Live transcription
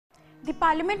The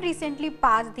Parliament recently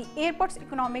passed the Airports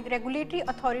Economic Regulatory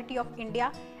Authority of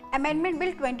India Amendment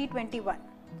Bill 2021,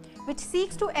 which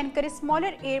seeks to encourage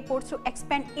smaller airports to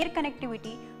expand air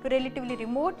connectivity to relatively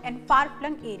remote and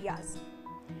far-flung areas.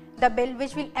 The bill,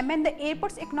 which will amend the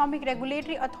Airports Economic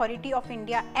Regulatory Authority of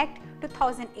India Act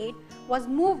 2008, was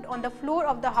moved on the floor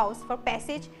of the House for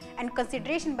passage and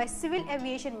consideration by Civil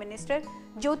Aviation Minister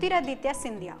Jyotiraditya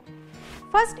Scindia.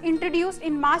 First introduced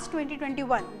in March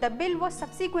 2021, the bill was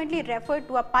subsequently referred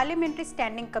to a Parliamentary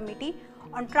Standing Committee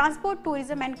on Transport,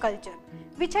 Tourism and Culture,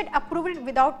 which had approved it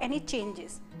without any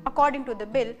changes. According to the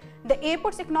bill, the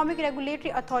Airports Economic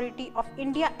Regulatory Authority of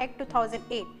India Act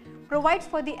 2008 provides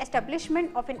for the establishment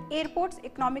of an Airports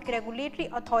Economic Regulatory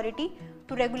Authority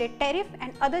to regulate tariff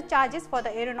and other charges for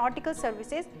the aeronautical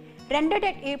services rendered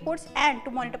at airports and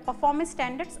to monitor performance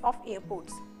standards of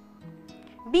airports.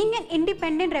 Being an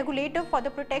independent regulator for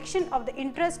the protection of the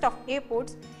interest of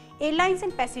airports, airlines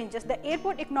and passengers, the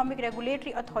Airport Economic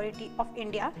Regulatory Authority of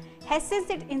India has since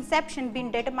its inception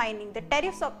been determining the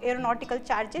tariffs of aeronautical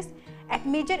charges at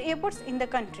major airports in the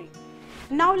country.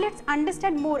 Now let's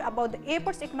understand more about the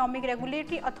Airports Economic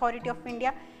Regulatory Authority of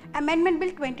India Amendment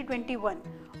Bill 2021,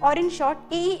 or in short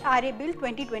AERA Bill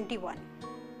 2021.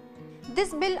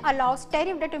 This bill allows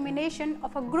tariff determination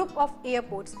of a group of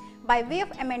airports by way of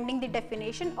amending the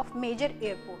definition of major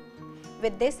airport.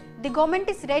 With this, the government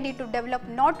is ready to develop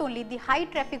not only the high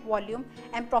traffic volume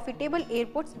and profitable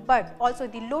airports but also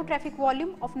the low traffic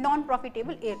volume of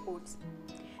non-profitable airports.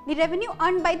 The revenue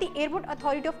earned by the Airport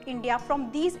Authority of India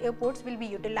from these airports will be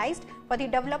utilized for the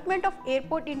development of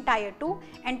airport in Tier 2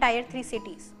 and Tier 3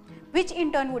 cities, which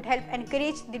in turn would help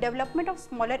encourage the development of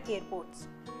smaller airports.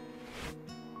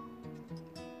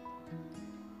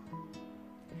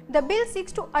 The bill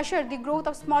seeks to usher the growth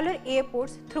of smaller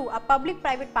airports through a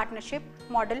public-private partnership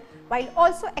model while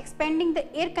also expanding the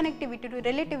air connectivity to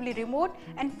relatively remote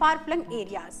and far-flung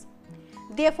areas.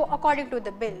 Therefore, according to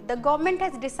the bill, the government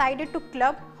has decided to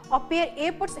club or pair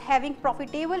airports having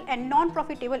profitable and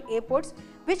non-profitable airports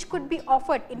which could be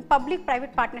offered in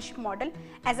public-private partnership model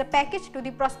as a package to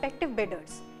the prospective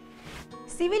bidders.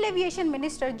 Civil Aviation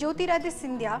Minister Jyotiraditya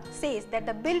Scindia says that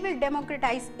the bill will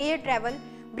democratize air travel,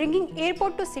 bringing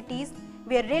airport to cities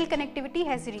where rail connectivity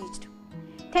has reached.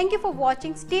 Thank you for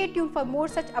watching. Stay tuned for more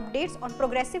such updates on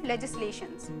progressive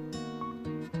legislations.